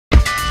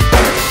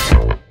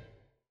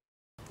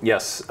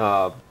Yes,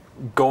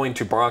 going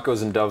to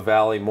Broncos in Dove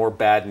Valley. More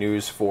bad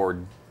news for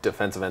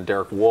defensive end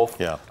Derek Wolfe.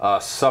 Yeah.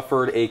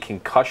 Suffered a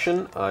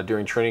concussion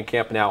during training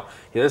camp. Now,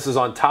 this is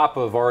on top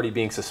of already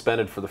being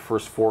suspended for the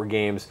first 4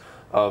 games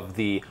of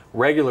the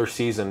regular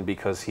season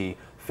because he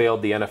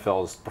failed the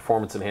NFL's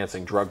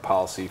performance-enhancing drug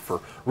policy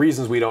for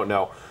reasons we don't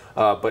know.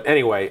 But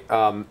anyway,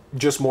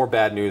 just more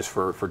bad news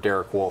for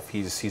Derek Wolfe.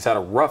 He's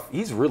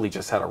really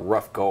just had a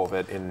rough go of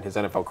it in his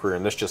NFL career,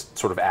 and this just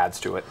sort of adds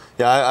to it.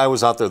 Yeah, I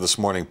was out there this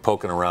morning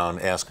poking around,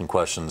 asking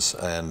questions,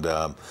 and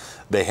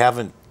they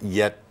haven't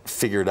yet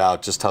figured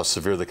out just how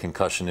severe the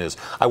concussion is.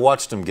 I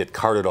watched him get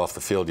carted off the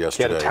field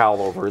yesterday. He had a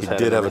towel over his head.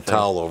 He did have a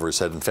towel over his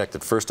head. In fact,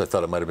 at first I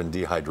thought it might have been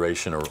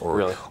dehydration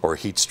or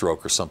heat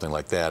stroke or something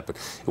like that, but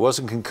it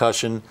wasn't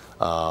concussion.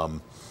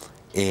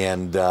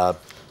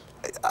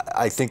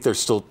 I think they're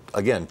still,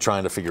 again,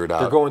 trying to figure it out.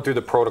 They're going through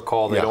the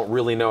protocol. They don't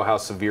really know how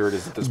severe it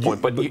is at this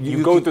point. But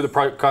you go through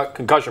the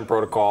concussion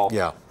protocol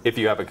if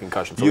you have a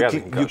concussion. So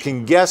you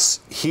can guess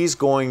he's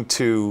going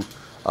to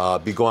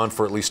be gone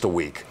for at least a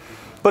week.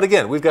 But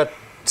again, we've got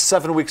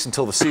 7 weeks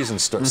until the season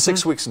starts,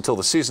 6 weeks until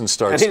the season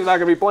starts. And he's not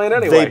going to be playing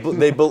anyway.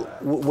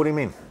 What do you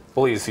mean?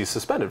 Well, he's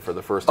suspended for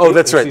the first. Oh,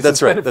 that's right.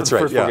 That's right. That's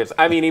right. Yeah.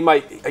 I mean,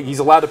 he's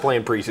allowed to play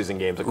in preseason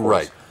games, of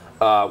course.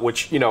 Right.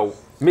 Which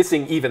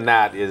missing even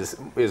that is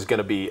going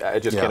to be. I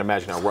just can't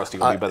imagine how rusty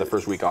he'll be by the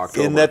first week of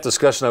October. In that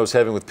discussion I was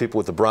having with people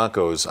with the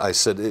Broncos, I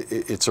said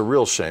it's a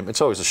real shame.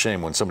 It's always a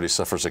shame when somebody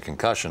suffers a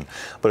concussion,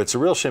 but it's a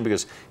real shame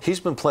because he's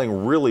been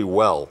playing really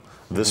well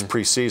this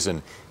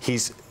preseason.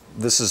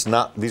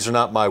 These are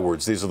not my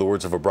words. These are the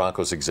words of a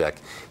Broncos exec.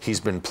 He's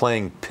been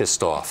playing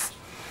pissed off.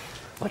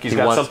 Like he's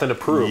got something to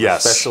prove,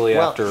 especially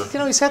after.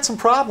 He's had some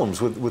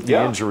problems with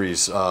the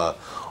injuries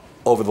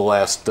over the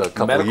last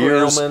couple of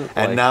years,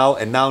 and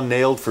now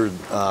nailed for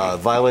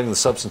violating the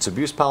substance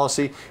abuse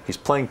policy. He's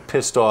playing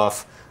pissed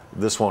off.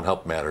 This won't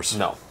help matters.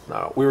 No.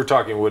 We were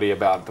talking, Woody,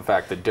 about the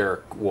fact that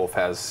Derek Wolfe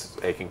has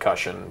a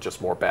concussion.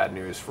 Just more bad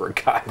news for a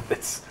guy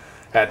that's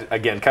had,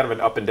 again, kind of an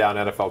up and down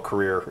NFL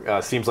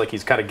career. Seems like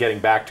he's kind of getting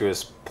back to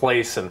his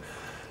place and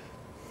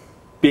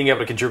being able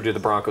to contribute to the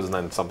Broncos, and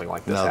then something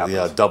like this happens.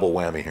 Yeah, double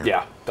whammy here.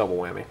 Yeah, double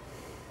whammy.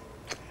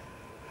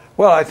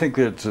 Well, I think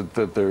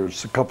that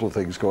there's a couple of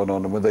things going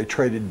on. And when they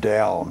traded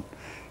down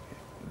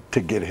to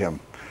get him,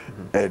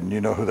 and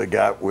you know who they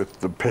got with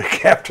the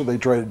pick after they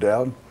traded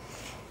down?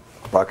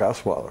 Brock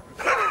Osweiler.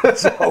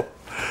 So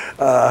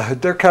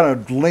they're kind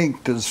of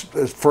linked as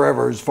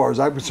forever, as far as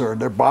I'm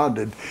concerned. They're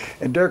bonded,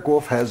 and Derek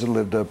Wolfe hasn't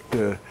lived up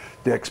to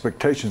the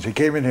expectations. He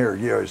came in here,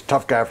 he's a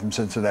tough guy from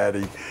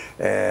Cincinnati,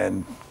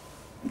 and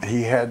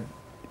he had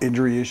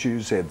injury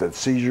issues. He had that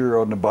seizure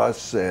on the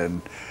bus,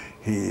 and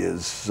he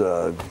is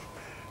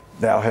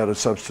now had a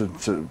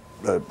substance,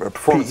 a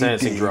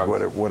performance-enhancing drug,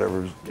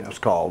 whatever it's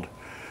called.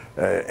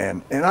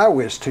 And I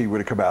wished he would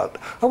have come out.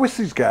 I wish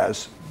these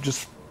guys,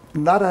 just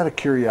not out of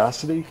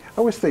curiosity,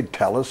 I wish they'd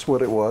tell us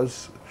what it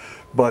was.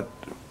 But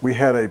we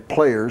had a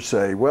player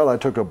say, well, I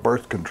took a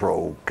birth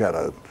control kind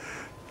of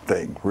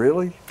thing.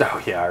 Really?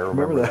 Oh, yeah, I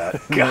remember that.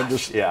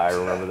 Gosh, yeah, I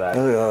remember that.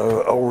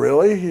 Oh,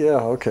 really? Yeah,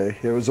 okay.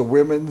 It was a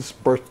women's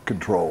birth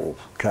control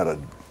kind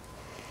of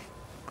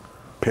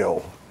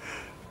pill.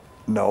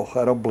 No,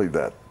 I don't believe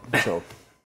that. So.